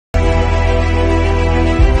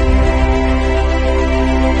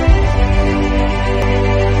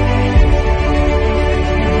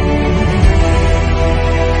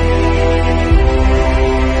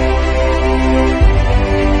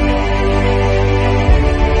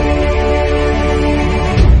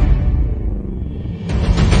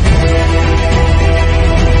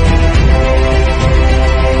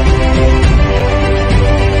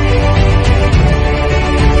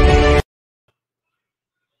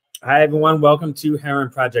Hi, everyone. Welcome to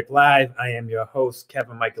Herren Project Live. I am your host,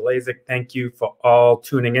 Kevin Michaelazik. Thank you for all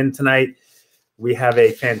tuning in tonight. We have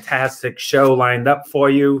a fantastic show lined up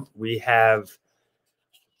for you. We have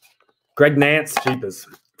Greg Nance,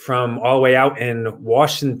 from all the way out in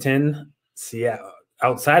Washington, Seattle,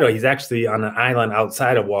 outside, or he's actually on an island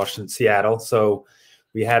outside of Washington, Seattle. So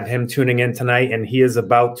we have him tuning in tonight, and he is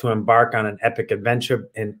about to embark on an epic adventure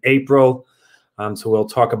in April. So we'll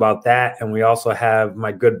talk about that. And we also have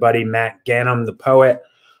my good buddy, Matt Ganem, the poet,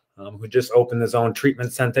 who just opened his own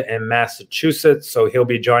treatment center in Massachusetts. So he'll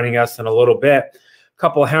be joining us in a little bit. A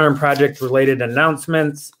couple of Herren Project related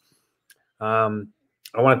announcements. I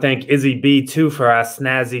want to thank Izzy B too for our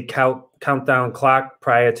snazzy countdown clock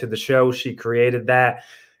prior to the show. She created that.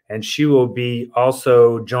 And she will be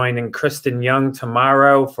also joining Kristen Young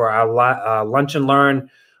tomorrow for our Lunch and Learn,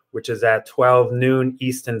 which is at 12 noon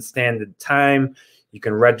Eastern Standard Time. You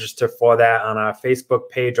can register for that on our Facebook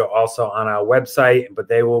page or also on our website, but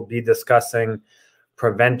they will be discussing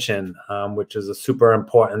prevention, which is a super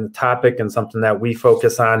important topic and something that we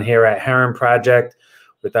focus on here at Herren Project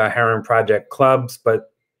with our Herren Project clubs.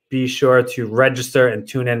 But be sure to register and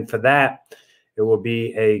tune in for that. It will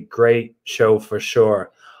be a great show for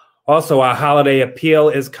sure. Also, our holiday appeal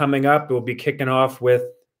is coming up. We'll be kicking off with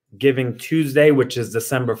Giving Tuesday, which is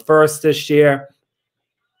December 1st this year.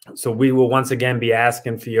 So we will once again be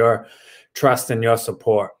asking for your trust and your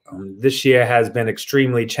support. This year has been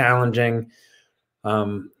extremely challenging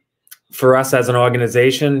for us as an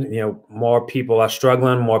organization. You know, more people are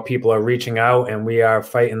struggling, more people are reaching out, and we are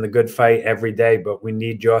fighting the good fight every day. But we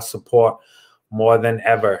need your support more than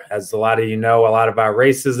ever. As a lot of you know, a lot of our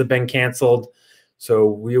races have been canceled. So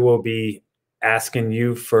we will be asking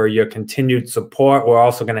you for your continued support. We're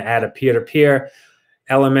also going to add a peer-to-peer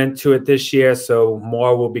element to it this year, so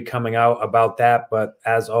more will be coming out about that. But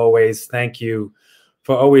as always, thank you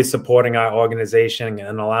for always supporting our organization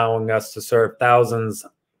and allowing us to serve thousands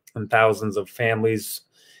and thousands of families,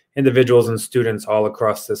 individuals, and students all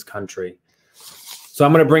across this country. So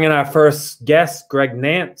I'm going to bring in our first guest, Greg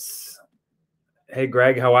Nance. Hey,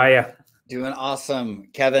 Greg, how are you? Doing awesome.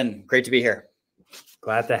 Kevin, great to be here.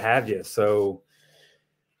 Glad to have you. So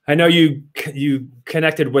I know you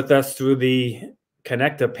connected with us through the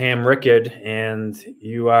connector, Pam Rickard, and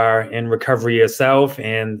you are in recovery yourself.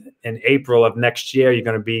 And in April of next year, you're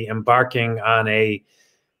going to be embarking on a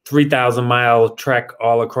 3,000-mile trek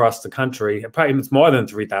all across the country. Probably it's more than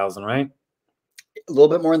 3,000, right? A little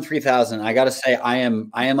bit more than 3,000. I got to say, I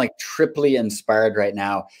am like triply inspired right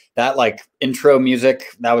now. That like intro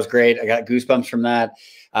music, that was great. I got goosebumps from that.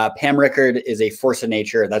 Pam Rickard is a force of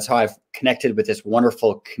nature. That's how I've connected with this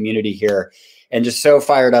wonderful community here, and just so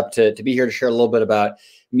fired up to be here to share a little bit about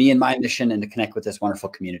me and my mission and to connect with this wonderful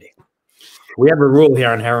community. We have a rule here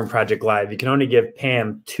on Herren Project Live. You can only give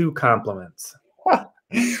Pam 2 compliments.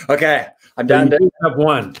 Okay, I'm down to have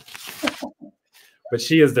 1. But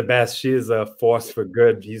she is the best. She is a force for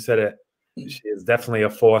good. You said it. She is definitely a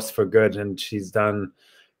force for good, and she's done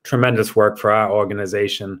tremendous work for our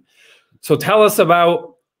organization. So tell us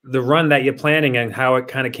about the run that you're planning and how it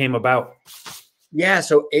kind of came about. Yeah,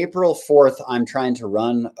 so April 4th, I'm trying to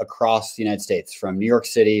run across the United States from New York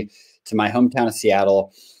City to my hometown of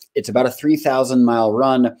Seattle. It's about a 3,000-mile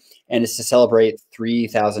run, and it's to celebrate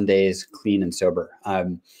 3,000 days clean and sober.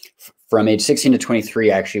 From age 16 to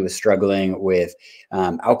 23, I actually was struggling with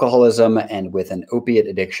alcoholism and with an opiate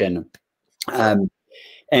addiction. And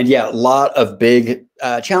yeah, a lot of big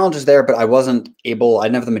challenges there, but I wasn't able, I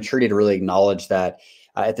didn't have the maturity to really acknowledge that.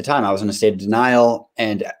 At the time, I was in a state of denial,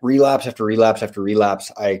 and relapse after relapse after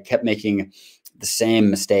relapse, I kept making the same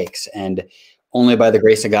mistakes. And only by the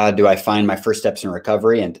grace of God do I find my first steps in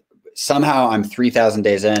recovery. And somehow I'm 3,000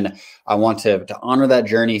 days in. I want to honor that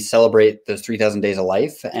journey, celebrate those 3,000 days of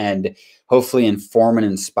life, and hopefully inform and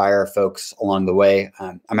inspire folks along the way.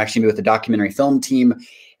 I'm actually with the documentary film team,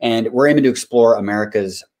 and we're aiming to explore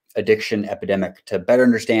America's addiction epidemic to better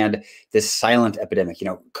understand this silent epidemic. You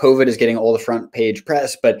know, COVID is getting all the front page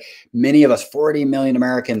press, but many of us, 40 million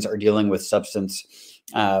Americans, are dealing with substance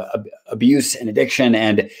abuse and addiction,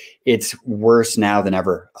 and it's worse now than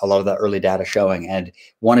ever. A lot of the early data showing, and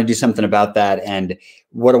want to do something about that. And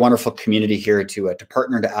what a wonderful community here to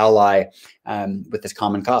partner, to ally with this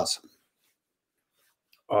common cause.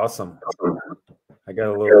 Awesome. I got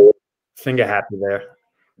a little finger happy there.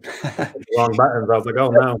 Wrong buttons. I was like, oh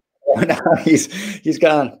no. No, he's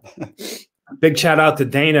gone. Big shout out to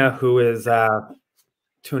Dana, who is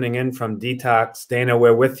tuning in from Detox. Dana,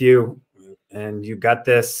 we're with you, and you got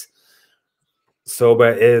this. Sober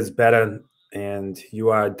is better, and you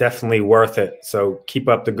are definitely worth it. So keep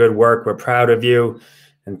up the good work. We're proud of you,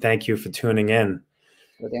 and thank you for tuning in.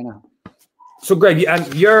 So Dana. So Greg,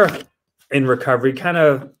 you're in recovery.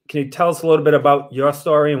 Can you tell us a little bit about your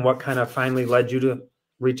story and what kind of finally led you to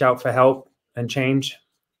reach out for help and change?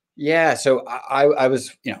 Yeah. So I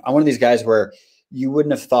was, I'm one of these guys where you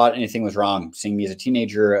wouldn't have thought anything was wrong. Seeing me as a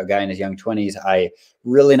teenager, a guy in his young 20s,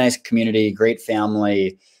 really nice community, great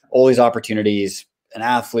family, all these opportunities, an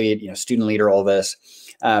athlete, student leader, all this.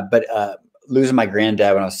 But losing my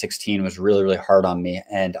granddad when I was 16 was really, really hard on me.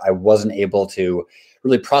 And I wasn't able to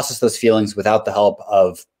really process those feelings without the help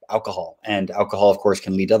of alcohol. And alcohol, of course,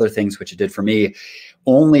 can lead to other things, which it did for me.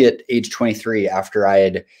 Only at age 23, after I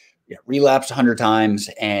had relapsed 100 times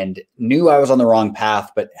and knew I was on the wrong path,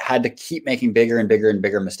 but had to keep making bigger and bigger and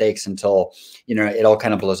bigger mistakes until, it all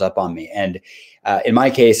kind of blows up on me. And in my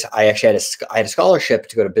case, I actually had a scholarship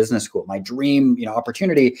to go to business school, my dream,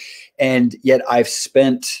 opportunity. And yet I've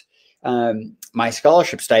spent my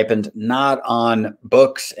scholarship stipend not on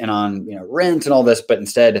books and on, rent and all this, but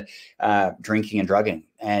instead drinking and drugging.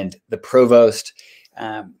 And the provost,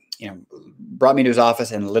 brought me to his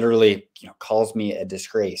office and literally, calls me a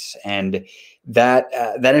disgrace. And that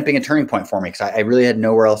ended up being a turning point for me because I really had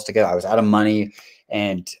nowhere else to go. I was out of money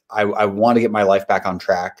and I wanted to get my life back on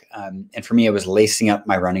track. And for me, it was lacing up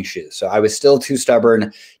my running shoes. So I was still too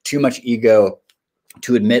stubborn, too much ego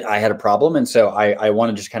to admit I had a problem. And so I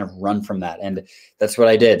wanted to just kind of run from that. And that's what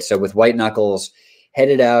I did. So with white knuckles,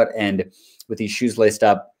 headed out and with these shoes laced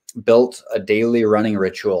up, built a daily running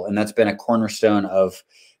ritual. And that's been a cornerstone of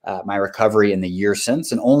my recovery in the year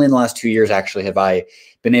since. And only in the last 2 years, actually, have I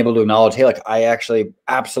been able to acknowledge, hey, like I actually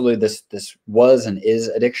absolutely, this was and is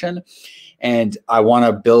addiction. And I want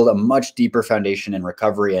to build a much deeper foundation in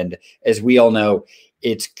recovery. And as we all know,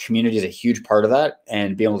 it's community is a huge part of that,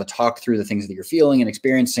 and being able to talk through the things that you're feeling and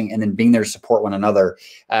experiencing and then being there to support one another.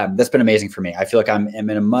 That's been amazing for me. I feel like I'm in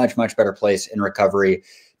a much, much better place in recovery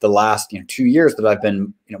the last 2 years that I've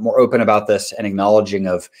been more open about this and acknowledging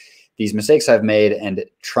of these mistakes I've made and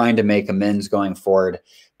trying to make amends going forward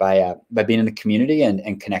by being in the community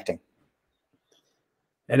and connecting.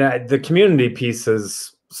 And the community piece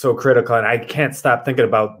is so critical. And I can't stop thinking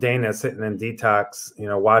about Dana sitting in detox,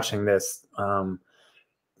 watching this.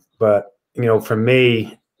 But, for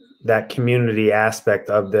me, that community aspect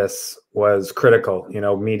of this was critical,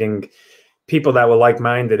 meeting people that were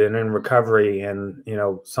like-minded and in recovery and,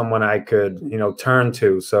 someone I could, turn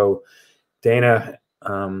to. So Dana,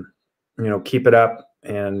 keep it up.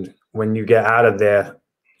 And when you get out of there,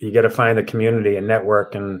 you got to find a community and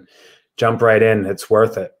network and jump right in. It's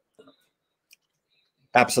worth it.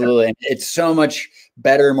 Absolutely. And it's so much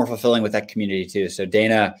better and more fulfilling with that community too. So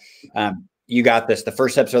Dana, you got this. The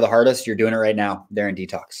first steps are the hardest. You're doing it right now. They're in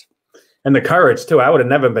detox. And the courage too. I would have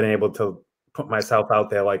never been able to put myself out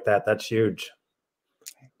there like that. That's huge.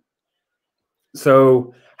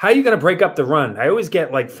 So how are you going to break up the run? I always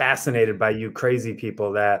get fascinated by you crazy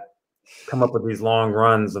people that come up with these long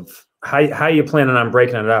runs of how are you planning on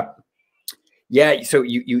breaking it up? Yeah. So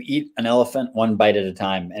you eat an elephant one bite at a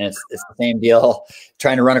time, and it's the same deal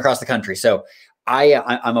trying to run across the country. So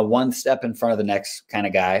I'm a one step in front of the next kind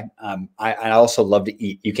of guy. I also love to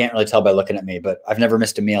eat. You can't really tell by looking at me, but I've never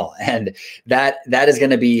missed a meal. And that is going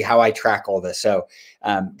to be how I track all this. So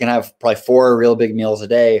I'm going to have probably 4 real big meals a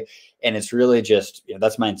day. And it's really just,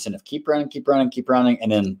 that's my incentive. Keep running, keep running, keep running.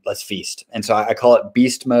 And then let's feast. And so I call it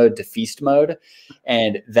beast mode to feast mode.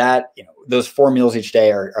 And that, those 4 meals each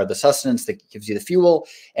day are the sustenance that gives you the fuel.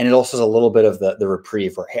 And it also is a little bit of the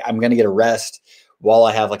reprieve where, hey, I'm going to get a rest while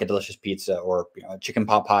I have a delicious pizza or a chicken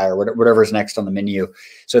pot pie or whatever is next on the menu.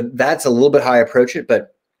 So that's a little bit how I approach it.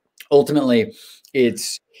 But ultimately,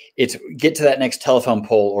 it's get to that next telephone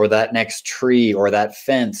pole or that next tree or that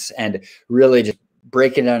fence and really just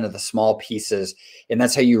break it down into the small pieces. And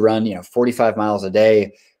that's how you run, 45 miles a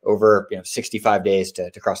day over, 65 days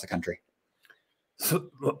to cross the country. So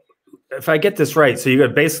if I get this right, so you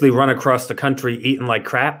could basically run across the country eating like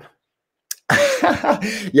crap?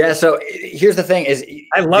 Yeah. So here's the thing is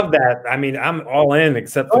I love that. I mean, I'm all in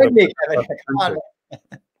except for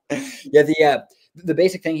the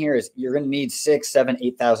basic thing here is you're going to need 6,000, 7,000,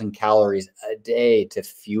 8,000 calories a day to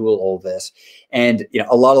fuel all this. And,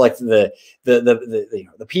 a lot of the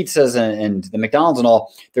pizzas and the McDonald's and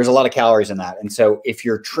all, there's a lot of calories in that. And so if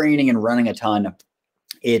you're training and running a ton,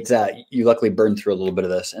 you luckily burn through a little bit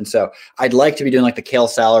of this. And so I'd like to be doing the kale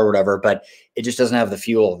salad or whatever, but it just doesn't have the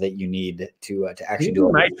fuel that you need to actually do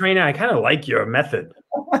it. My training, I kind of like your method.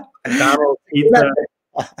 McDonald's pizza.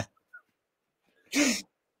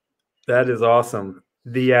 That is awesome.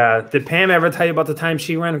 Did Pam ever tell you about the time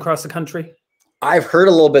she ran across the country? I've heard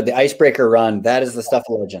a little bit. The icebreaker run, that is the stuff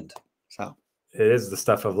of legend. So it is the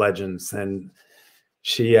stuff of legends. And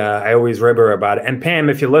I always rib her about it. And Pam,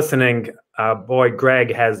 if you're listening, boy,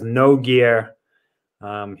 Greg has no gear.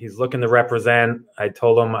 He's looking to represent. I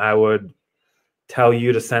told him I would tell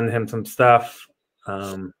you to send him some stuff.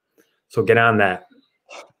 So get on that.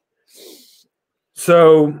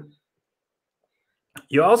 So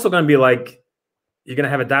you're also going to be like, you're going to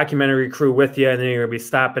have a documentary crew with you, and then you're going to be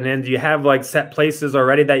stopping in. Do you have like set places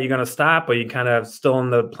already that you're going to stop, or you kind of still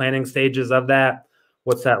in the planning stages of that?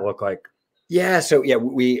 What's that look like? Yeah, so yeah,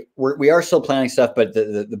 we are still planning stuff, but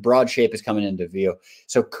the broad shape is coming into view.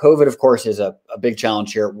 So COVID, of course, is a big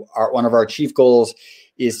challenge here. One of our chief goals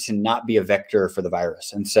is to not be a vector for the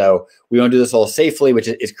virus. And so we want to do this all safely, which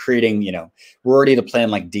is creating, we're already to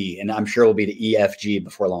plan like D, and I'm sure we'll be to EFG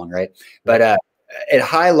before long, right? But at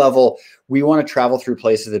high level, we want to travel through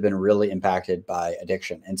places that have been really impacted by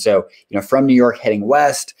addiction. And so, from New York heading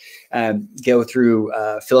west, go through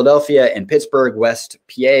Philadelphia and Pittsburgh, West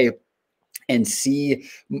PA, and see,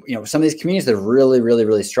 some of these communities that have really, really,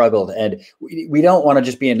 really struggled. And we don't want to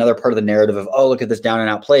just be another part of the narrative of, oh, look at this down and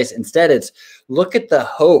out place. Instead, it's look at the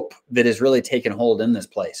hope that has really taken hold in this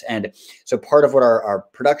place. And so part of what our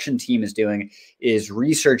production team is doing is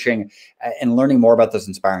researching and learning more about those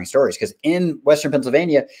inspiring stories. Because in Western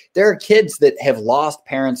Pennsylvania, there are kids that have lost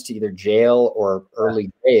parents to either jail or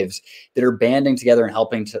early graves that are banding together and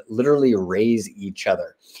helping to literally raise each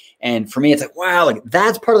other. And for me, it's like, wow, like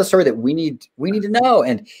that's part of the story that we need to know.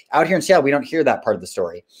 And out here in Seattle, we don't hear that part of the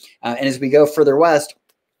story. And as we go further west,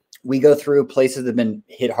 we go through places that have been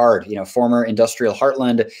hit hard, former industrial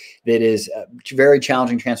heartland that is a very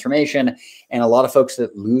challenging transformation. And a lot of folks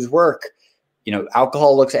that lose work,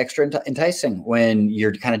 alcohol looks extra enticing when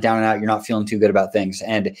you're kind of down and out, you're not feeling too good about things.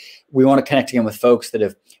 And we want to connect again with folks that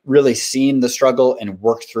have really seen the struggle and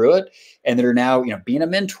worked through it, and that are now, being a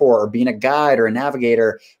mentor or being a guide or a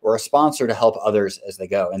navigator or a sponsor to help others as they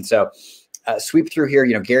go. And so sweep through here,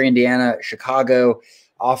 Gary, Indiana, Chicago,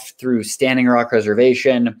 off through Standing Rock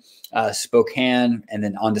Reservation, Spokane, and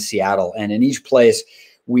then on to Seattle. And in each place,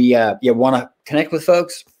 we want to connect with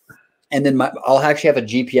folks. And then I'll actually have a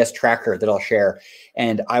GPS tracker that I'll share.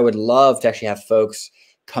 And I would love to actually have folks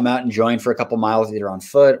come out and join for a couple miles, either on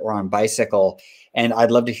foot or on bicycle. And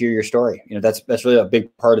I'd love to hear your story. That's really a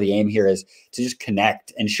big part of the aim here, is to just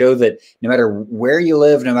connect and show that no matter where you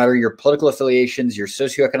live, no matter your political affiliations, your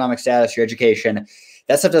socioeconomic status, your education,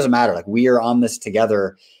 that stuff doesn't matter. Like, we are on this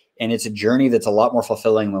together, and it's a journey that's a lot more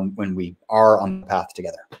fulfilling when we are on the path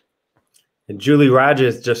together. And Julie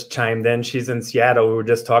Rogers just chimed in. She's in Seattle. We were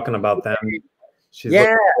just talking about them. She's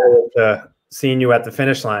looking forward to seeing you at the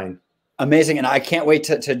finish line. Amazing. And I can't wait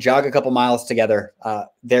to jog a couple miles together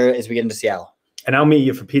there as we get into Seattle. And I'll meet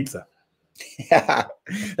you for pizza. Yeah,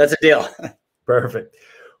 that's a deal. Perfect.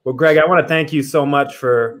 Well, Greg, I want to thank you so much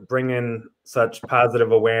for bringing such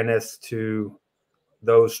positive awareness to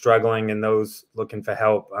those struggling and those looking for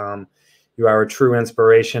help. You are a true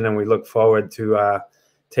inspiration, and we look forward to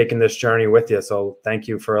taking this journey with you. So thank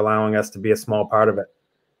you for allowing us to be a small part of it.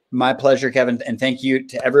 My pleasure, Kevin. And thank you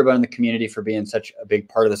to everyone in the community for being such a big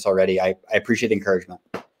part of this already. I appreciate the encouragement.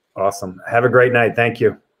 Awesome. Have a great night. Thank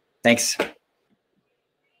you. Thanks.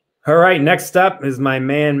 All right. Next up is my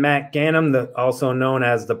man, Matt Ganem, also known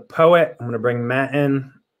as the Poet. I'm going to bring Matt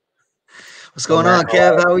in. What's going on,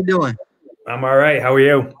 Kev? How are we doing? I'm all right. How are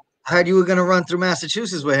you? I heard you were going to run through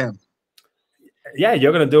Massachusetts with him. Yeah,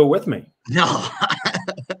 you're going to do it with me. No.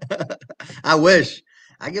 I wish.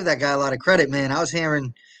 I give that guy a lot of credit, man. I was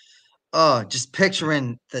hearing, just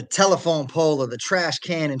picturing the telephone pole or the trash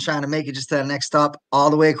can and trying to make it just to the next stop all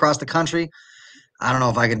the way across the country. I don't know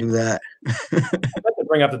if I can do that. I'd like to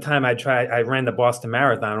bring up the time I ran the Boston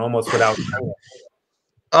Marathon almost without training.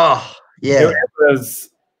 Oh, yeah.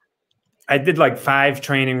 I did like 5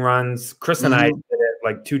 training runs. Chris and I did it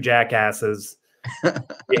like 2 jackasses.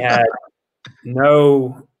 We had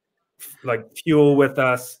no fuel with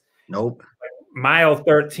us. Nope. Mile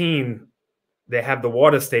 13, they have the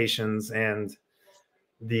water stations, and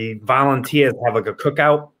the volunteers have like a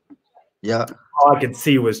cookout. Yeah. All I could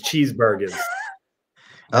see was cheeseburgers.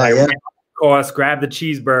 I ran, of course, grabbed the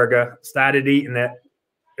cheeseburger, started eating it,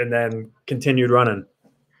 and then continued running.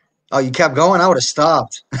 Oh, you kept going? I would have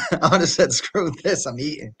stopped. I would have said, screw this. I'm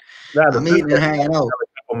eating. Yeah, I'm eating and hanging out.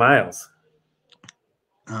 A couple miles.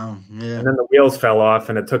 Oh, yeah. And then the wheels fell off,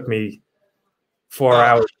 and it took me 4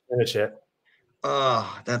 hours to finish it.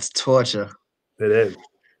 Oh, that's torture. It is.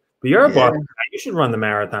 But you're a Boston guy. You should run the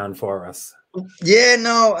marathon for us. Yeah,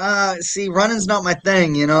 no. See, running's not my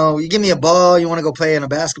thing. You give me a ball, you want to go play in a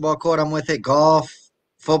basketball court, I'm with it. Golf,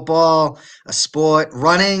 football, a sport.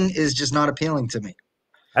 Running is just not appealing to me.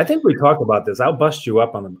 I think we talked about this. I'll bust you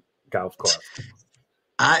up on the golf course.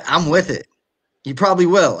 I'm with it. You probably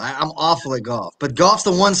will. I'm awful at golf, but golf's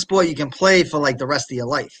the one sport you can play for like the rest of your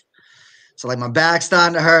life. So like my back's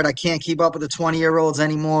starting to hurt. I can't keep up with the 20-year-olds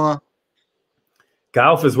anymore.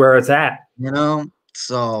 Golf is where it's at. You know,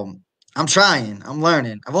 so I'm trying. I'm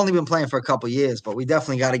learning. I've only been playing for a couple years, but we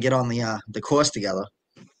definitely got to get on the course together.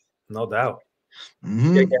 No doubt.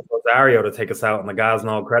 Mm-hmm. Get Rosario to take us out on the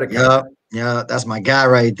Gosnell credit card. Yeah, that's my guy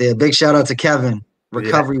right there. Big shout out to Kevin,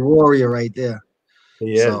 recovery warrior right there.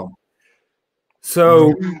 Yeah.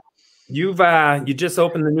 So you just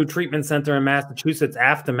opened the new treatment center in Massachusetts,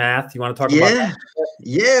 Aftermath. You want to talk about that?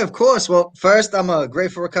 Yeah, of course. Well, first, I'm a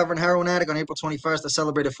grateful recovering heroin addict. On April 21st, I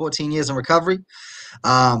celebrated 14 years in recovery.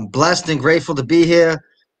 Blessed and grateful to be here.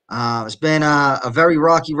 It's been a very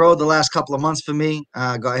rocky road the last couple of months for me.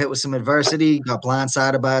 Got hit with some adversity, got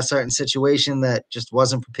blindsided by a certain situation that just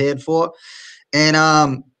wasn't prepared for.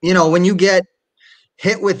 And, when you get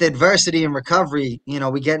hit with adversity in recovery,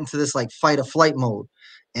 we get into this like fight or flight mode.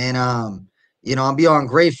 And, I'm beyond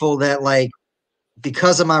grateful that like,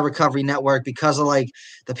 because of my recovery network, because of like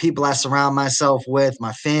the people I surround myself with,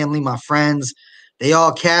 my family, my friends, they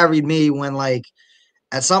all carried me when like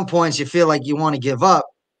at some points you feel like you want to give up,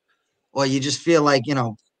 or you just feel like,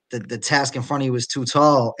 the task in front of you is too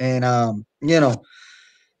tall. And,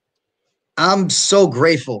 I'm so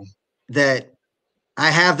grateful that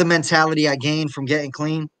I have the mentality I gained from getting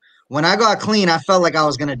clean. When I got clean, I felt like I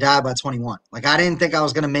was going to die by 21. Like, I didn't think I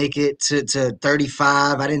was going to make it to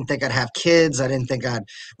 35. I didn't think I'd have kids. I didn't think I'd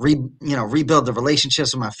rebuild the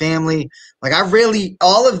relationships with my family. Like,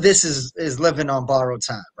 all of this is living on borrowed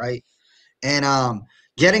time, right? And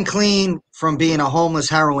getting clean from being a homeless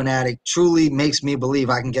heroin addict truly makes me believe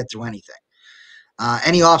I can get through anything.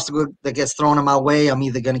 Any obstacle that gets thrown in my way, I'm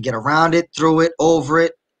either going to get around it, through it, over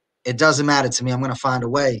it. It doesn't matter to me. I'm going to find a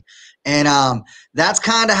way. And that's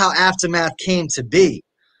kind of how Aftermath came to be.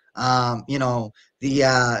 The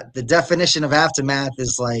definition of Aftermath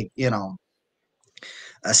is like,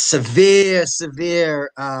 a severe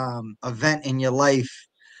event in your life.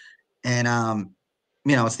 And,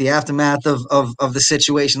 it's the aftermath of the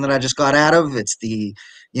situation that I just got out of. It's the,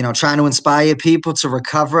 trying to inspire people to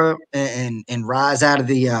recover and rise out of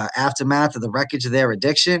the aftermath of the wreckage of their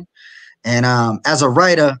addiction. And as a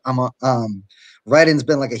writer, writing's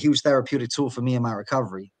been like a huge therapeutic tool for me in my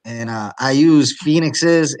recovery. And I use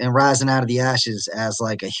phoenixes and rising out of the ashes as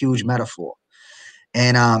like a huge metaphor.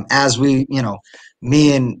 And as we,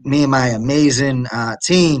 me and my amazing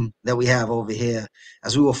team that we have over here,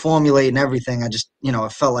 as we were formulating everything, I just,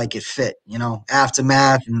 it felt like it fit,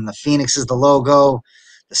 Aftermath, and the phoenix is the logo,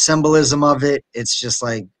 the symbolism of it. It's just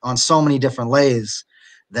like on so many different layers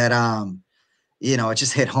that, it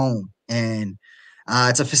just hit home. And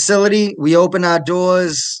it's a facility. We opened our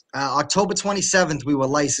doors October 27th. We were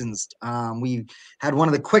licensed. We had one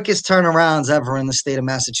of the quickest turnarounds ever in the state of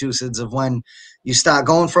Massachusetts of when you start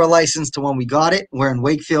going for a license to when we got it. We're in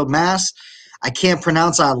Wakefield, Mass. I can't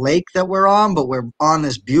pronounce our lake that we're on, but we're on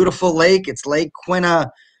this beautiful lake. It's Lake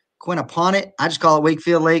Quinnipiac. I just call it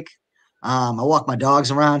Wakefield Lake. I walk my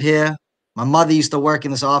dogs around here. My mother used to work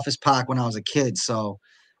in this office park when I was a kid. So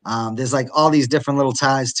there's like all these different little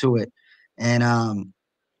ties to it. And,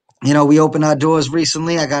 we opened our doors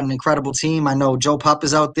recently. I got an incredible team. I know Joe Pup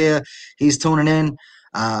is out there. He's tuning in.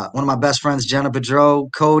 One of my best friends, Jenna Bedreau,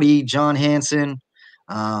 Cody, John Hansen.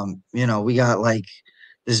 We got like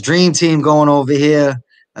this dream team going over here,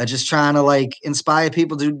 just trying to like inspire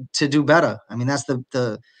people to do better. I mean, that's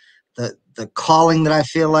the calling that I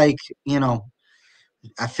feel like,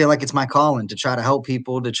 I feel like it's my calling to try to help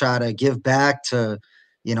people, to try to give back, to,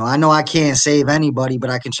 I know I can't save anybody,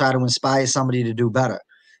 but I can try to inspire somebody to do better.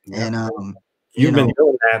 Yeah. And you've been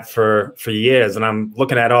doing that for years, and I'm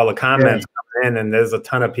looking at all the comments coming in, and there's a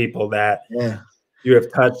ton of people that you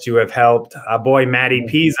have touched, you have helped. Our boy Matty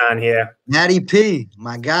P's on here. Matty P,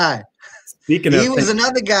 my guy. Speaking he was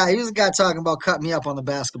another guy. He was a guy talking about cutting me up on the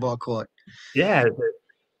basketball court. Yeah.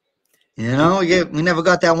 We never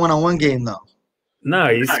got that one-on-one game though.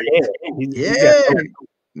 No, he's scared.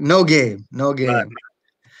 No game.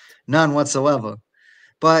 None whatsoever.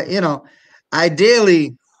 But,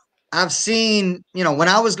 ideally, I've seen, when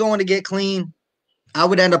I was going to get clean, I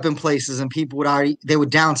would end up in places and people they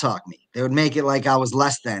would down talk me. They would make it like I was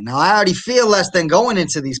less than. Now, I already feel less than going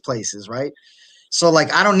into these places, right? So,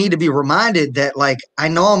 like, I don't need to be reminded that, like, I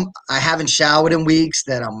know I haven't showered in weeks,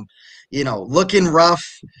 that I'm, looking rough,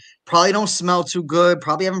 probably don't smell too good,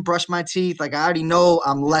 probably haven't brushed my teeth. Like, I already know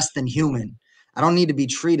I'm less than human. I don't need to be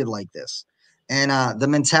treated like this. And the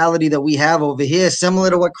mentality that we have over here, similar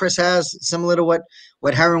to what Chris has, similar to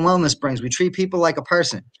what Herren Wellness brings. We treat people like a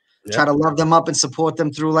person. Try to love them up and support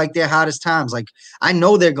them through like their hardest times. Like, I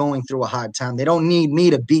know they're going through a hard time. They don't need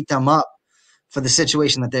me to beat them up for the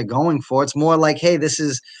situation that they're going for. It's more like, hey, this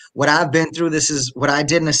is what I've been through. This is what I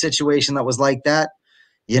did in a situation that was like that,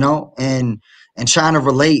 and trying to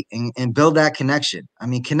relate and build that connection. I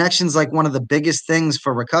mean, connection's like one of the biggest things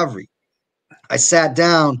for recovery. I sat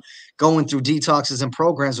down going through detoxes and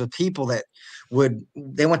programs with people that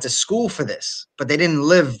they went to school for this, but they didn't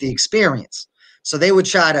live the experience. So they would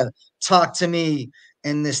try to talk to me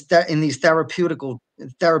in these therapeutic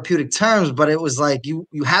terms, but it was like, you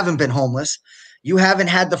haven't been homeless. You haven't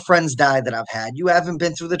had the friends die that I've had. You haven't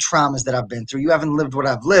been through the traumas that I've been through. You haven't lived what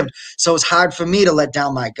I've lived. So it's hard for me to let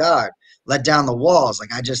down my guard, let down the walls. Like,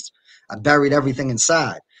 I buried everything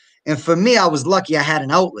inside. And for me, I was lucky I had an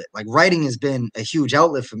outlet. Like, writing has been a huge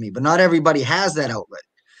outlet for me, but not everybody has that outlet.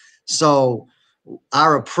 So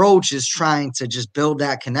our approach is trying to just build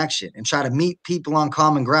that connection and try to meet people on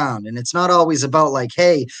common ground. And it's not always about like,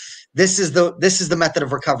 hey, this is the method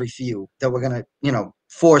of recovery for you that we're going to,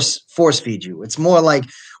 force feed you. It's more like,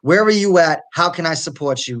 where are you at? How can I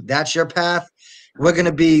support you? That's your path. We're going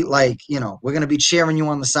to be like, we're going to be cheering you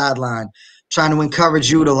on the sideline, trying to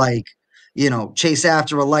encourage you to like, chase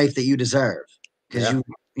after a life that you deserve. Because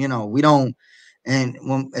we don't, and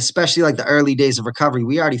when, especially like the early days of recovery,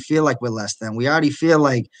 we already feel like we're less than. We already feel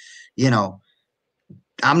like,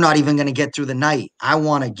 I'm not even going to get through the night. I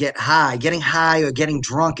want to get high. Getting high or getting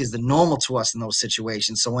drunk is the normal to us in those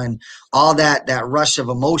situations. So when all that rush of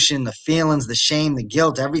emotion, the feelings, the shame, the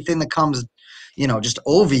guilt, everything that comes, just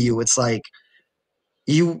over you, it's like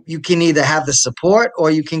you can either have the support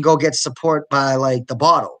or you can go get support by like the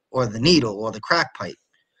bottle or the needle or the crack pipe.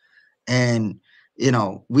 And,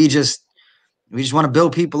 we just want to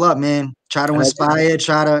build people up, man. Try to inspire,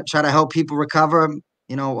 try to help people recover.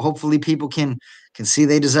 Hopefully people can see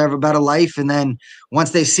they deserve a better life. And then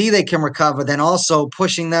once they see they can recover, then also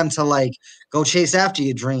pushing them to like, go chase after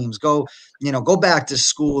your dreams, go back to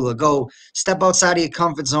school or go step outside of your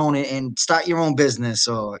comfort zone and start your own business,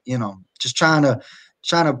 or, just trying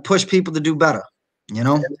to push people to do better,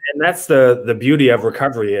 And that's the beauty of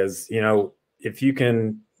recovery is, if you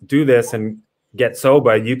can do this and get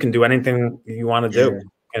sober, you can do anything you want to do.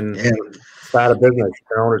 You can start a business, you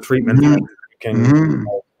can own a treatment, you can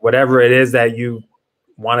whatever it is that you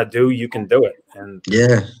want to do, you can do it. And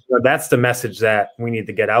that's the message that we need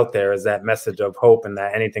to get out there, is that message of hope and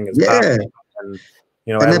that anything is possible. And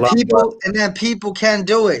then people can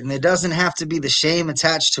do it, and it doesn't have to be the shame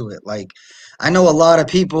attached to it. Like, I know a lot of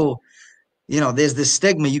people, there's this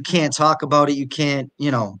stigma. You can't talk about it. You can't,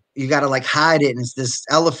 you got to like hide it. And it's this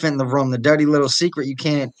elephant in the room, the dirty little secret you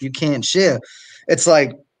can't share. It's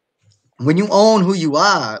like, when you own who you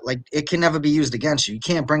are, like, it can never be used against you. You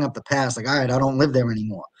can't bring up the past. Like, all right, I don't live there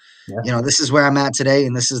anymore. Yeah. This is where I'm at today,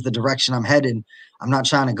 and this is the direction I'm headed. I'm not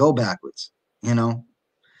trying to go backwards,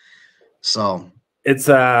 So it's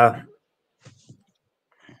I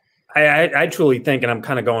truly think, and I'm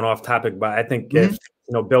kind of going off topic, but I think if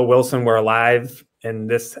Bill Wilson were alive in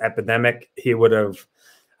this epidemic, he would have.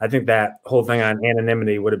 I think that whole thing on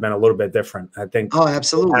anonymity would have been a little bit different. I think. Oh,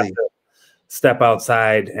 absolutely. Step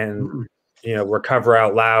outside and recover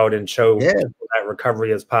out loud and show people that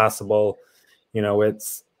recovery is possible.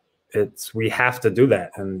 It's we have to do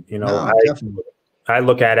that. And I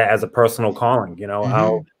look at it as a personal calling.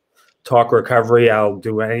 I'll talk recovery, I'll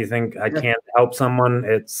do anything I can to help someone.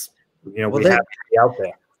 It's we have to be out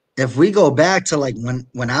there. If we go back to like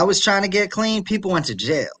when I was trying to get clean, people went to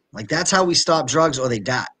jail. Like, that's how we stopped drugs, or they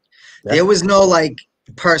died. There was no like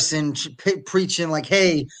person preaching like,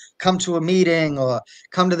 hey, come to a meeting or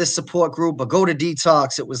come to this support group or go to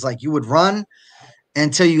detox. It was like you would run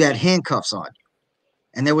until you had handcuffs on you.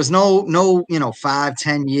 And there was no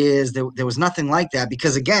 5-10 years. There was nothing like that,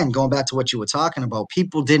 because, again, going back to what you were talking about,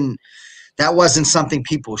 that wasn't something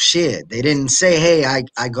people shared. They didn't say, hey,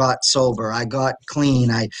 I got sober, I got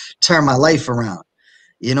clean, I turned my life around.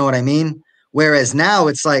 You know what I mean? Whereas now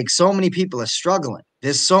it's like so many people are struggling.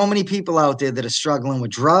 There's so many people out there that are struggling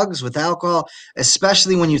with drugs, with alcohol,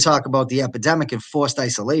 especially when you talk about the epidemic and forced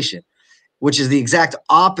isolation, which is the exact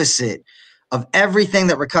opposite of everything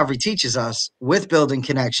that recovery teaches us, with building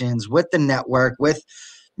connections, with the network, with,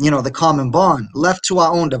 the common bond. Left to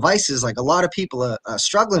our own devices, like, a lot of people are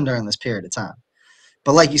struggling during this period of time.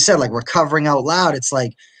 But like you said, like, recovering out loud, it's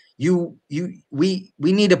like we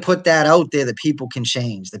need to put that out there, that people can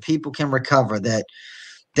change, that people can recover, that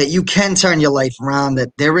you can turn your life around, that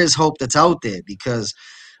there is hope that's out there. Because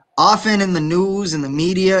often in the news and the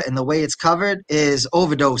media and the way it's covered is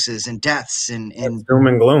overdoses and deaths and That's doom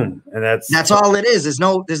and gloom, and that's all it is.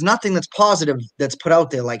 There's nothing that's positive that's put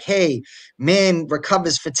out there. Like, hey, man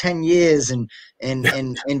recovers for 10 years and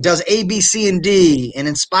does A, B, C, and D and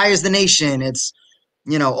inspires the nation. It's,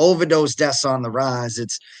 you know, overdose deaths on the rise.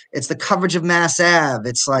 It's the coverage of Mass Ave.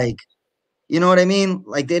 It's like, you know what I mean?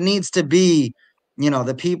 Like there needs to be, you know,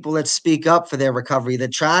 the people that speak up for their recovery,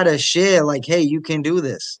 that try to share, like, hey, you can do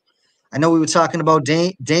this. I know we were talking about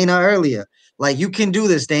Dana earlier. Like, you can do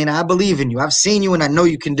this, Dana. I believe in you. I've seen you and I know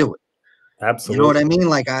you can do it. You know what absolutely. I mean?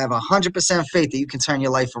 Like, I have 100% faith that you can turn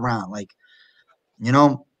your life around. Like, you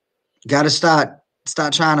know, got to start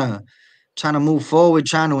trying to move forward,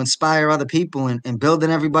 trying to inspire other people and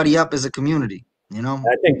building everybody up as a community, you know?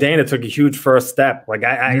 I think Dana took a huge first step. Like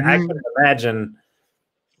I Mhm. couldn't imagine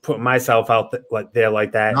putting myself out like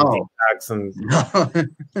that in No, detox, and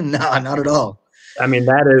no, no, not at all. I mean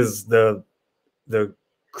that is the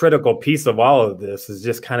critical piece of all of this, is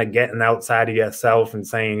just kind of getting outside of yourself and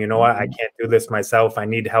saying, you know what, I can't do this myself. I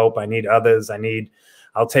need help. I need others.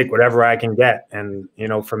 I'll take whatever I can get. And, you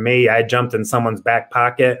know, for me, I jumped in someone's back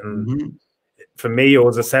pocket, and Mhm. for me, it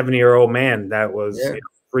was a 70-year-old man that was Yeah.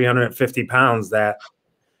 350 pounds that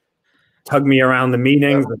tugged me around the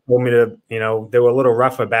meetings and told me to, you know, they were a little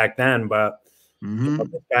rougher back then, but you know,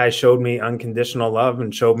 Mhm. this guy showed me unconditional love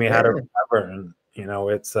and showed me how to Yeah. recover. And, you know,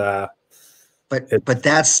 it's But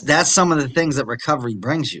that's some of the things that recovery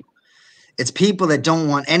brings you. It's people that don't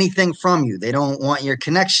want anything from you. They don't want your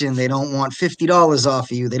connection. They don't want $50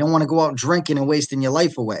 off of you. They don't want to go out drinking and wasting your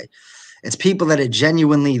life away. It's people that are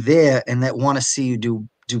genuinely there and that want to see you do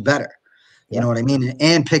better. You yeah. know what I mean?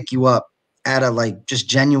 And pick you up out of like just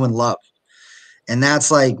genuine love. And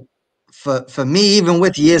that's like for me, even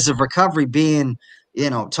with years of recovery, being, you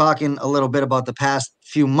know, talking a little bit about the past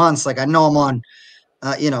few months, like I know I'm on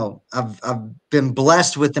you know, I've been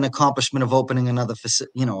blessed with an accomplishment of opening another,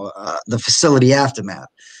 the facility Aftermath.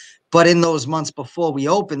 But in those months before we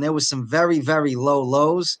opened, there was some very, very low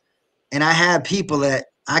lows, and I had people that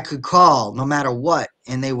I could call no matter what,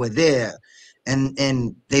 and they were there, and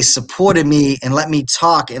they supported me and let me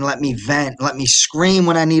talk and let me vent, let me scream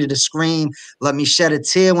when I needed to scream, let me shed a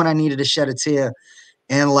tear when I needed to shed a tear,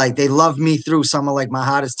 and like they loved me through some of like my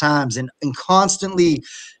hottest times, and constantly,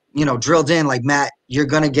 you know, drilled in like, Matt, you're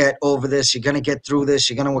gonna get over this, you're gonna get through this,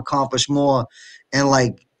 you're gonna accomplish more. And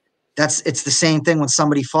like it's the same thing when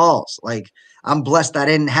somebody falls. Like, I'm blessed I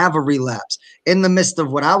didn't have a relapse. In the midst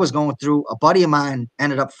of what I was going through, a buddy of mine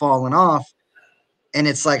ended up falling off, and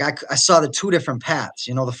it's like I saw the two different paths,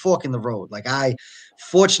 you know, the fork in the road. Like,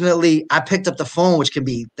 fortunately I picked up the phone, which can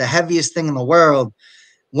be the heaviest thing in the world,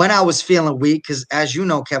 when I was feeling weak, because as you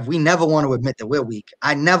know, Kev, we never want to admit that we're weak.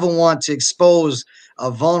 I never want to expose a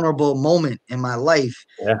vulnerable moment in my life.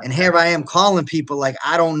 Yeah. And here I am calling people like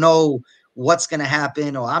I don't know what's going to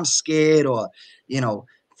happen, or I'm scared, or, you know,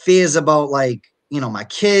 fears about like, you know, my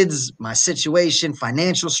kids, my situation,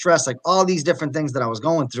 financial stress, like all these different things that I was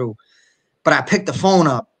going through. But I picked the phone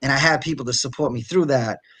up and I had people to support me through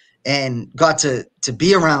that, and got to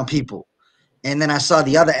be around people. And then I saw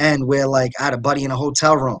the other end where like I had a buddy in a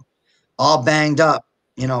hotel room, all banged up,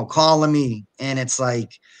 you know, calling me. And it's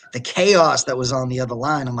like the chaos that was on the other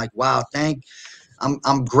line. I'm like, wow,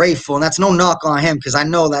 I'm grateful. And that's no knock on him, because I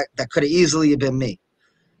know that could have easily have been me.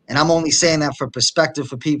 And I'm only saying that for perspective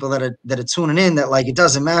for people that are tuning in, that like it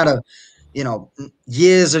doesn't matter, you know,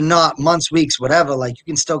 years or not, months, weeks, whatever, like you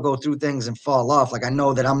can still go through things and fall off. Like, I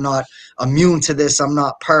know that I'm not immune to this. I'm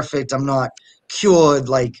not perfect. I'm not cured.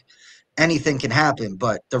 Like, anything can happen.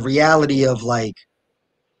 But the reality of like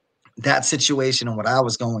that situation and what I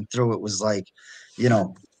was going through, it was like, you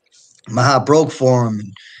know, my heart broke for him.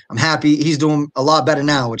 And I'm happy he's doing a lot better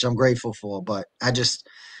now, which I'm grateful for. But I just,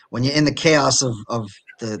 when you're in the chaos of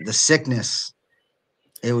the sickness,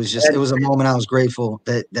 it was a moment I was grateful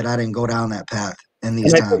that I didn't go down that path in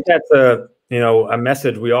these And I times. think that's a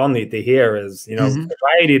message we all need to hear is, you know, Mm-hmm.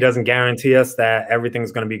 sobriety doesn't guarantee us that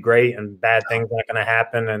everything's going to be great and bad things aren't going to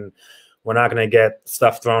happen, and we're not going to get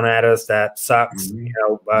stuff thrown at us that sucks, Mm-hmm. you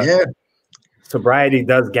know, but Yeah. sobriety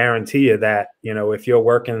does guarantee you that, you know, if you're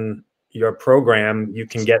working your program, you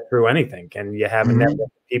can get through anything, and you have a Mm-hmm. network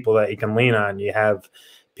of people that you can lean on. You have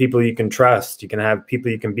people you can trust. You can have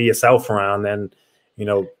people you can be yourself around. And, you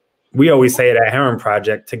know, we always say it at Herren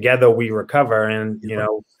Project, together we recover, and, you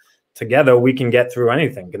know, together we can get through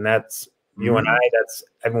anything. And that's you and Mm-hmm. I, that's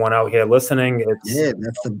everyone out here listening. It's Yeah,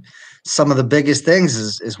 that's some of the biggest things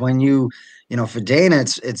is when you know, for Dana,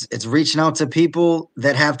 it's reaching out to people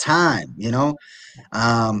that have time, you know,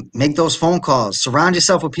 make those phone calls, surround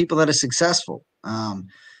yourself with people that are successful.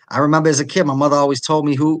 I remember as a kid, my mother always told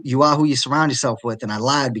me who you are, who you surround yourself with. And I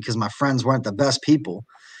lied because my friends weren't the best people.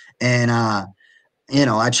 And,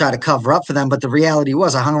 I tried to cover up for them. But the reality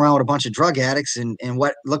was I hung around with a bunch of drug addicts and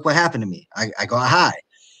look what happened to me. I got high,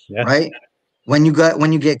 right? When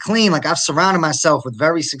you get clean, like I've surrounded myself with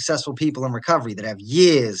very successful people in recovery that have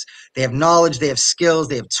years, they have knowledge, they have skills,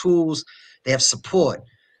 they have tools, they have support.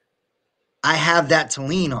 I have that to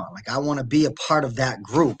lean on. Like I want to be a part of that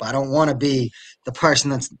group. I don't want to be the person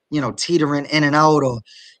that's, teetering in and out, or,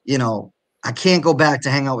 I can't go back to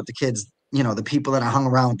hang out with the kids, the people that I hung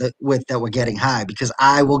around with that were getting high, because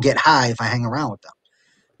I will get high if I hang around with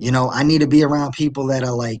them. I need to be around people that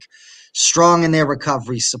are like strong in their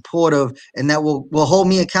recovery, supportive, and that will hold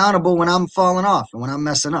me accountable when I'm falling off and when I'm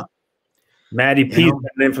messing up. Matty P's coming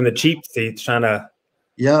in from the cheap seats trying to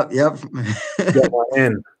Yep. get one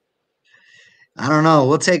in. I don't know.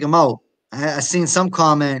 We'll take him out. I seen some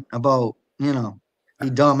comment about, he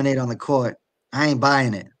dominate on the court. I ain't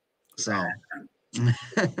buying it. So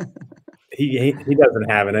he doesn't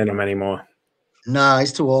have it in him anymore. No,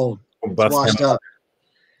 he's too old. He's washed up.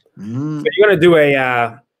 So you're gonna do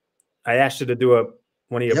I asked you to do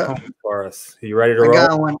one of your poems for us. Are you ready to roll? I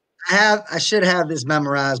got one. I should have this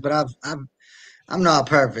memorized, but I'm not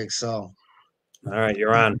perfect. So all right,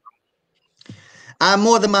 you're on. I'm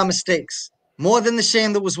more than my mistakes. More than the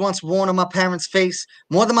shame that was once worn on my parents' face.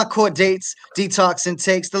 More than my court dates, detox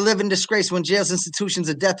intakes, the living disgrace when jails, institutions,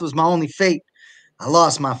 of death was my only fate. I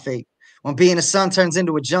lost my fate. When being a son turns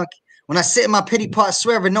into a junkie. When I sit in my pity pot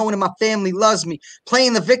swearing, knowing that my family loves me.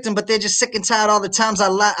 Playing the victim, but they're just sick and tired all the times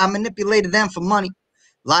I manipulated them for money.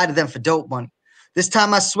 Lied to them for dope money. This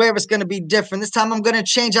time I swear it's going to be different. This time I'm going to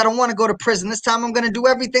change. I don't want to go to prison. This time I'm going to do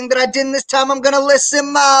everything that I didn't. This time I'm going to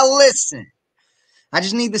listen. I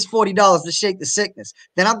just need this $40 to shake the sickness.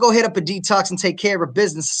 Then I'll go hit up a detox and take care of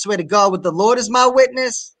business. I swear to God, with the Lord as my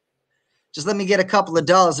witness. Just let me get a couple of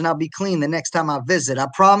dollars and I'll be clean the next time I visit. I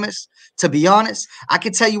promise. To be honest, I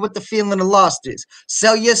can tell you what the feeling of lost is.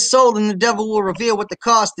 Sell your soul and the devil will reveal what the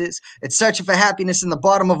cost is. It's searching for happiness in the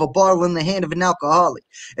bottom of a bottle in the hand of an alcoholic.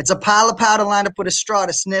 It's a pile of powder lined up with a straw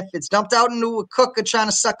to sniff. It's dumped out into a cooker trying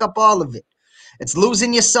to suck up all of it. It's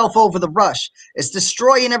losing yourself over the rush. It's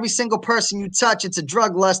destroying every single person you touch. It's a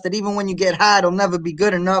drug lust that even when you get high, it'll never be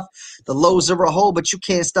good enough. The lows are a hole, but you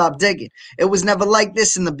can't stop digging. It was never like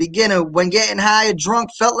this in the beginning. When getting high or drunk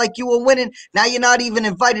felt like you were winning. Now you're not even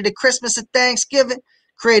invited to Christmas or Thanksgiving.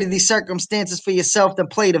 Created these circumstances for yourself, then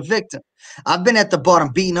played a victim. I've been at the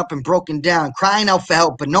bottom, beaten up and broken down, crying out for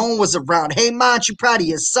help, but no one was around. Hey, Ma, aren't you proud of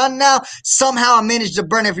your son now? Somehow I managed to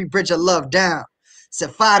burn every bridge I loved down.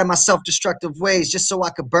 Set fire to my self-destructive ways just so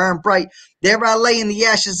I could burn bright. There I lay in the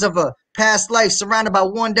ashes of a past life, surrounded by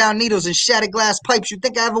worn-down needles and shattered glass pipes. You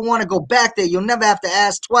think I ever want to go back there? You'll never have to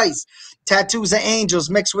ask twice. Tattoos of angels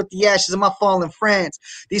mixed with the ashes of my fallen friends.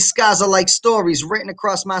 These scars are like stories written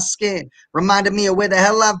across my skin, reminding me of where the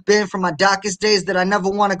hell I've been from my darkest days that I never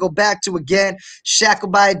want to go back to again.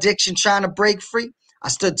 Shackled by addiction, trying to break free. I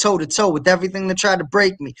stood toe-to-toe with everything that tried to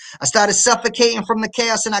break me. I started suffocating from the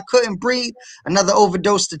chaos and I couldn't breathe. Another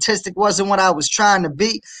overdose statistic wasn't what I was trying to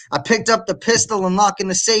be. I picked up the pistol and locked in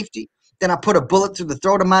the safety. Then I put a bullet through the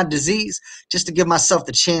throat of my disease just to give myself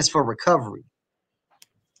the chance for recovery.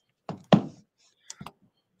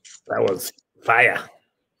 That was fire.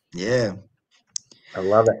 Yeah. I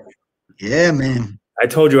love it. Yeah, man. I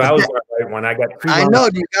told you I was the right one. I got 2 lines. I know.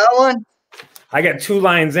 Do you got one? I got 2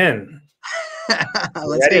 lines in.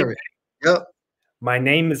 Let's hear it. Yep. My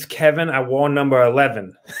name is Kevin. I wore number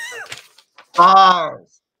 11.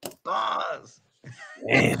 Bars.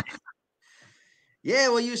 Man. Yeah,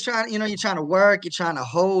 well, you're trying to work, you're trying to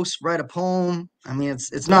host, write a poem. I mean,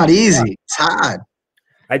 it's not easy. It's hard.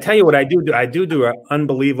 I tell you what I do. I do an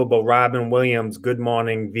unbelievable Robin Williams Good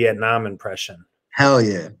Morning Vietnam impression. Hell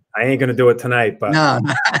yeah. I ain't gonna do it tonight, but no.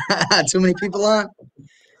 Too many people on.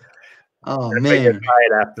 Oh man. Get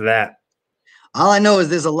fired after that. All I know is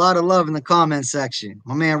there's a lot of love in the comment section.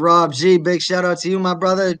 My man Rob G, big shout out to you, my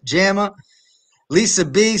brother. Jammer, Lisa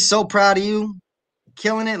B, so proud of you.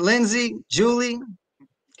 Killing it. Lindsay, Julie,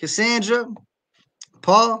 Cassandra,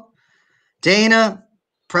 Paul, Dana,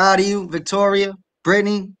 proud of you. Victoria,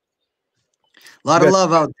 Brittany. A lot of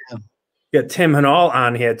love out there. Got Tim Hanall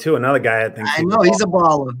on here too, another guy I think. I know he's a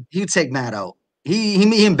baller. He'll take Matt out.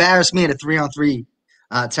 He embarrassed me at a 3-on-3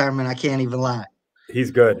 tournament. I can't even lie.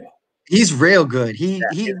 He's good. He's real good. He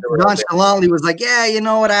nonchalantly was like, yeah, you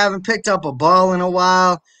know what? I haven't picked up a ball in a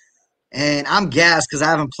while. And I'm gassed because I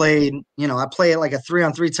haven't played, I play like a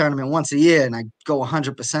 3-on-3 tournament once a year and I go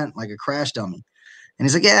 100% like a crash dummy. And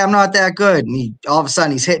he's like, yeah, I'm not that good. And all of a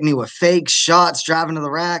sudden he's hitting me with fake shots, driving to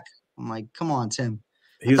the rack. I'm like, come on, Tim.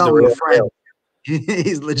 He's thought the we were real friends. deal.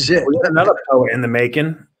 He's legit. We got another poet in the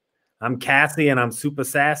making. I'm Cassie and I'm super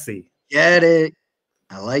sassy. Get it.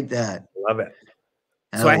 I like that. Love it.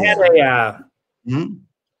 Hell So I yeah. had Mhm.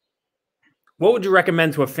 what would you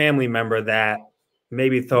recommend to a family member that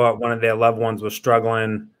maybe thought one of their loved ones was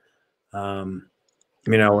struggling,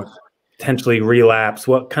 potentially relapse?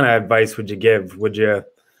 What kind of advice would you give? Would you,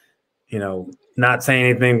 not say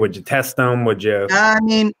anything? Would you test them? Would you? I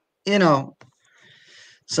mean,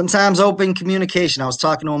 sometimes open communication. I was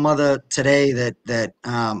talking to a mother today that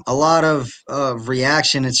a lot of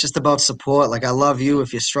reaction. It's just about support. Like, I love you.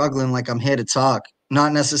 If you're struggling, like, I'm here to talk.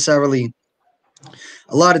 Not necessarily.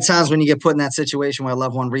 A lot of times when you get put in that situation where a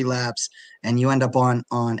loved one relapse and you end up on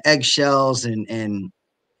eggshells and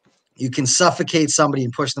you can suffocate somebody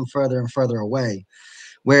and push them further and further away.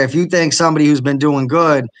 Where if you think somebody who's been doing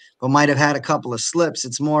good but might have had a couple of slips,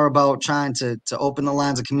 it's more about trying to open the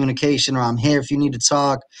lines of communication, or I'm here if you need to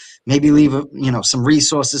talk. Maybe leave some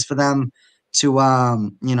resources for them to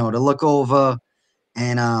to look over,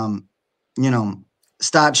 and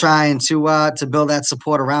start trying to build that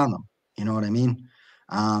support around them. You know what I mean?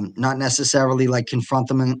 Not necessarily like confront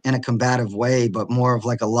them in a combative way, but more of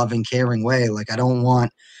like a loving, caring way. Like, I don't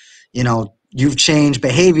want, you've changed,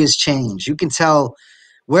 behaviors change. You can tell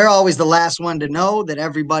we're always the last one to know that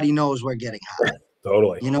everybody knows we're getting high.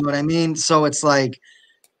 Totally. You know what I mean? So it's like,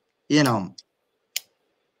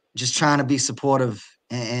 just trying to be supportive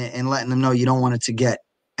and letting them know you don't want it to get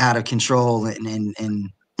out of control, and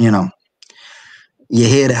you're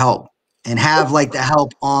here to help and have like the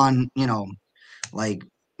help on, ready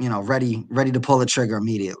to pull the trigger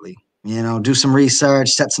immediately. Do some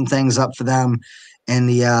research, set some things up for them in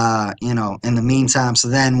the meantime. So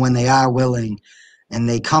then when they are willing and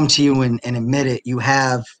they come to you and admit it, you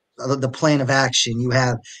have the plan of action. You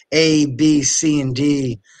have A, B, C, and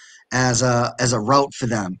D as a route for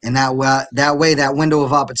them. And that way, that window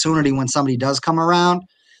of opportunity when somebody does come around,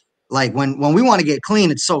 like when we want to get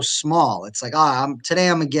clean, it's so small. It's like, I'm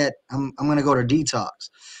gonna go to detox.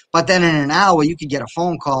 But then in an hour, you could get a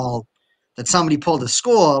phone call that somebody pulled a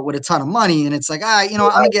score with a ton of money, and it's like,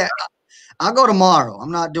 I'll go tomorrow.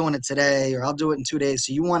 I'm not doing it today, or I'll do it in 2 days.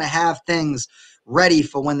 So you want to have things ready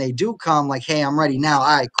for when they do come. Like, hey, I'm ready now.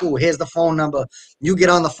 All right, cool. Here's the phone number. You get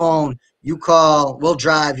on the phone. You call. We'll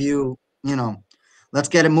drive you. Let's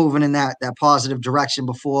get it moving in that positive direction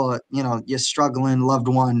before your struggling loved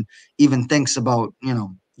one even thinks about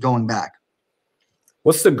going back.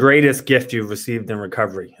 What's the greatest gift you've received in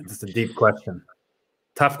recovery? It's a deep question.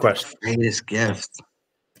 Tough question. Greatest gift.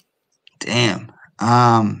 Damn.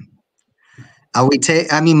 My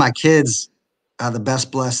kids are the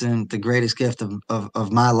best blessing, the greatest gift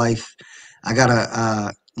of my life. I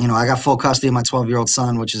got full custody of my 12-year-old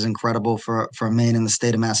son, which is incredible for a man in the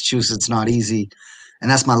state of Massachusetts. Not easy. And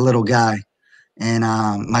that's my little guy. And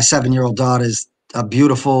my 7-year-old daughter is a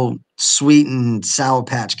beautiful, sweet, and Sour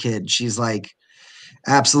Patch Kid. She's like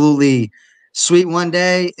absolutely sweet one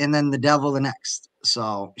day and then the devil the next.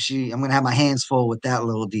 So I'm going to have my hands full with that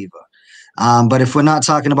little diva. But if we're not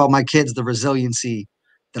talking about my kids, the resiliency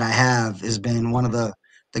that I have has been one of the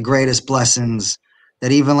greatest blessings,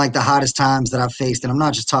 that even like the hardest times that I've faced, and I'm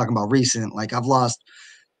not just talking about recent, like I've lost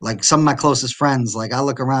like some of my closest friends. Like, I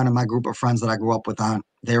look around in my group of friends that I grew up with,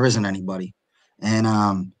 there isn't anybody. And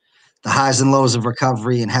the highs and lows of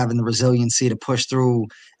recovery and having the resiliency to push through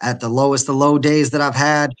at the lowest of low days that I've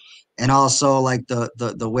had, and also like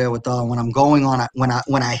the wherewithal when I'm going on when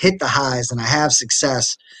I hit the highs and I have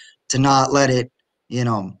success, to not let it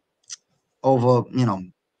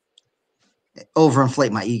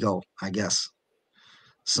overinflate my ego, I guess.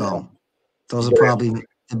 So those are probably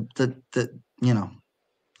the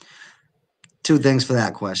two things for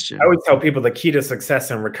that question. I would tell people the key to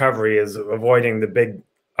success in recovery is avoiding the big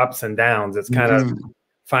ups and downs. It's kind of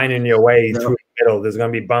finding your way through the middle. There's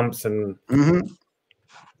going to be bumps and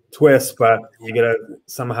twists, but you got to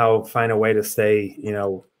somehow find a way to stay,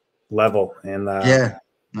 level. And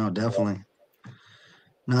no, definitely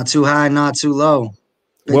not too high, not too low.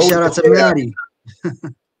 Big shout out to Maddie.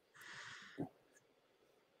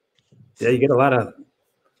 Yeah, you get a lot of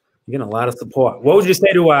support. What would you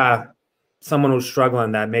say to someone who's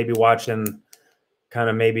struggling, that may be watching, kind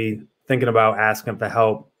of maybe thinking about asking for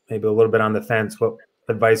help, maybe a little bit on the fence? What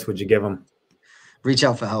advice would you give them? Reach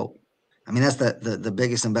out for help. I mean, that's the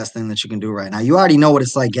biggest and best thing that you can do right now. You already know what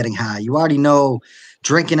it's like getting high. You already know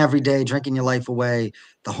drinking every day, drinking your life away,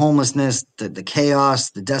 the homelessness, the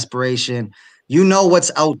chaos, the desperation. You know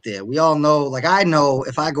what's out there. We all know, like I know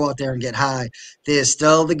if I go out there and get high, there's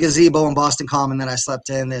still the gazebo in Boston Common that I slept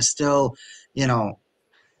in. There's still,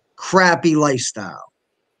 crappy lifestyle.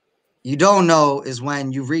 you don't know is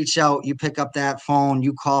when you reach out, you pick up that phone,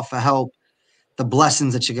 you call for help, the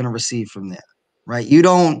blessings that you're going to receive from there, right? You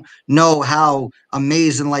don't know how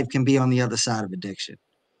amazing life can be on the other side of addiction.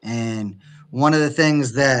 And one of the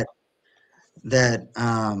things that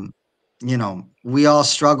we all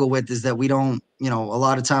struggle with is that we don't, a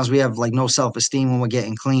lot of times we have like no self-esteem when we're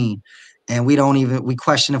getting clean, and we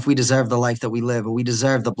question if we deserve the life that we live, or we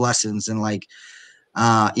deserve the blessings. And like,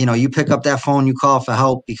 you pick up that phone, you call for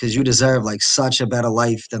help because you deserve like such a better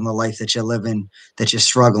life than the life that you're living, that you're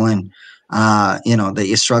struggling, that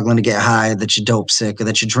you're struggling to get high, that you're dope sick, or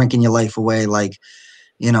that you're drinking your life away. Like,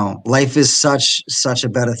 life is such a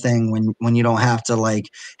better thing when you don't have to like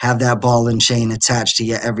have that ball and chain attached to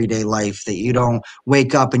your everyday life, that you don't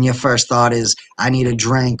wake up and your first thought is, I need a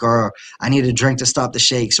drink, or I need a drink to stop the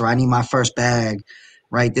shakes, or I need my first bag,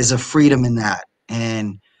 right? There's a freedom in that.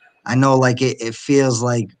 And I know like it feels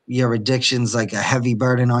like your addiction's like a heavy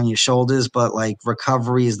burden on your shoulders, but like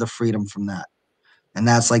recovery is the freedom from that. And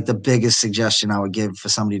that's like the biggest suggestion I would give for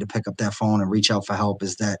somebody to pick up that phone and reach out for help,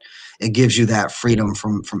 is that it gives you that freedom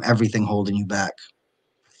from everything holding you back.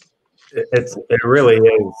 It really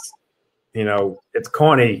is, it's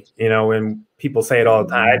corny, when people say it all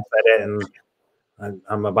the time. I said it, and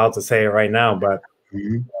I'm about to say it right now, but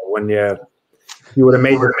when you would have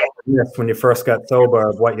made your list when you first got sober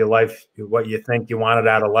of what you think you wanted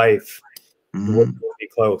out of life, you wouldn't be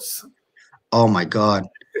close. Oh my God.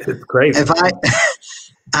 It's crazy. If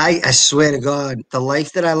I swear to God, the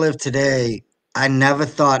life that I live today, I never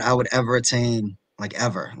thought I would ever attain, like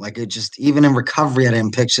ever. Like it just, even in recovery, I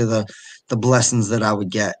didn't picture the blessings that I would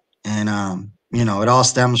get. And, it all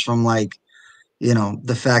stems from like,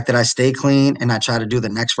 the fact that I stay clean and I try to do the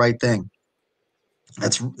next right thing.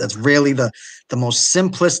 That's really the most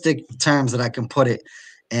simplistic terms that I can put it.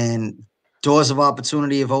 And doors of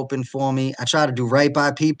opportunity have opened for me. I try to do right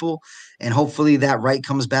by people, and hopefully that right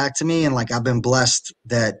comes back to me. And like, I've been blessed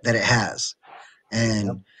that it has.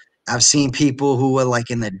 And I've seen people who are like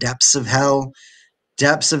in the depths of hell,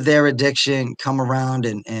 depths of their addiction, come around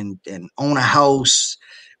and own a house,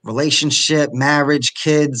 relationship, marriage,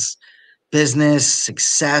 kids, business,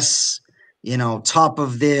 success, top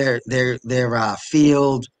of their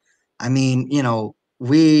field. I mean,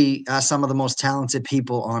 we are some of the most talented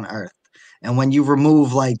people on earth. And when you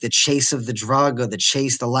remove like the chase of the drug, or the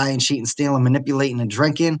chase, the lying, cheating, stealing, manipulating, and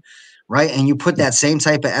drinking, right? And you put that same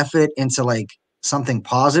type of effort into like something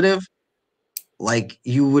positive, like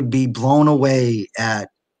you would be blown away at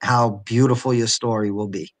how beautiful your story will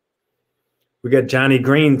be. We got Johnny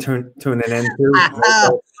Green tuning in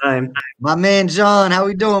too. My man John, how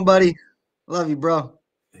we doing, buddy? Love you, bro.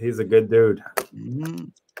 He's a good dude.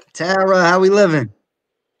 Tara, how we living?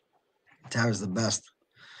 Tara's the best.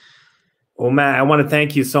 Well, Matt, I want to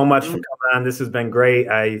thank you so much for coming on. This has been great.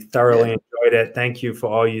 I thoroughly enjoyed it. Thank you for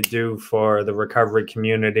all you do for the recovery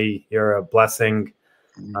community. You're a blessing,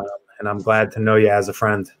 and I'm glad to know you as a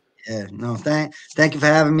friend. Yeah, no, thank you for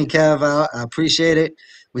having me, Kev. I appreciate it.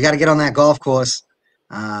 We got to get on that golf course.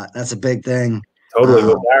 That's a big thing. Totally.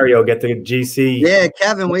 With Dario, get the GC. Yeah,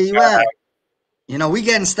 Kevin, where you at? We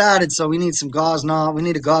getting started, so we need some Gosnell. We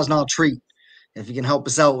need a Gosnell treat. If you can help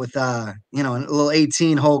us out with, a little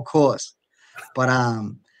 18-hole course. But,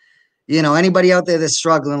 anybody out there that's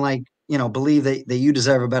struggling, like, believe that you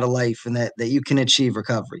deserve a better life, and that you can achieve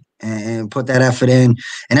recovery, and put that effort in.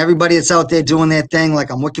 And everybody that's out there doing their thing, like,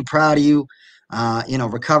 I'm wicked proud of you.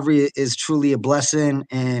 Recovery is truly a blessing,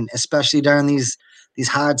 and especially during these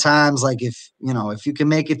hard times, like if you can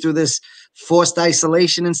make it through this forced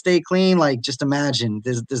isolation and stay clean, like just imagine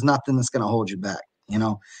there's nothing that's going to hold you back,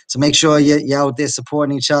 so make sure you're out there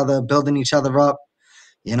supporting each other, building each other up,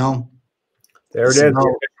 there it is.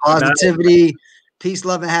 Positivity, peace,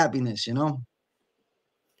 love, and happiness, And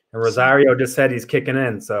Rosario just said he's kicking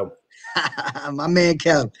in, so my man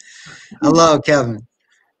Kev, I love Kevin.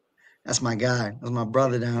 That's my guy. That's my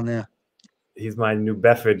brother down there. He's my New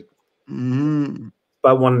Bedford.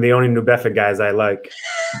 But one of the only New Bedford guys I like.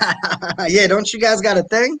 Yeah, don't you guys got a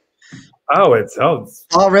thing? It's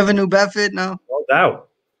all River, New Bedford, no? No doubt.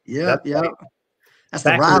 Yeah. That's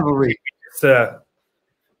the rivalry.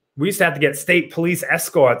 We used to have to get state police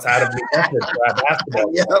escorts out of New Bedford for our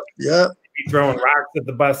basketball. Yep. Be throwing rocks at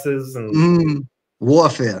the buses and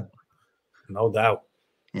warfare. No doubt.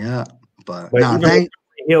 Yeah, but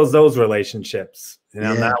heals those relationships.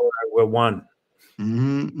 Now we're one.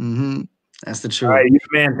 That's the truth. All right,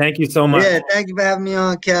 man. Thank you so much. Yeah, thank you for having me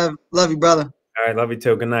on, Kev. Love you, brother. All right, love you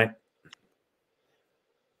too. Good night.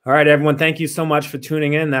 All right, everyone. Thank you so much for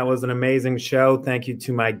tuning in. That was an amazing show. Thank you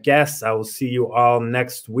to my guests. I will see you all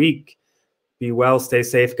next week. Be well, stay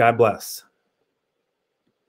safe. God bless.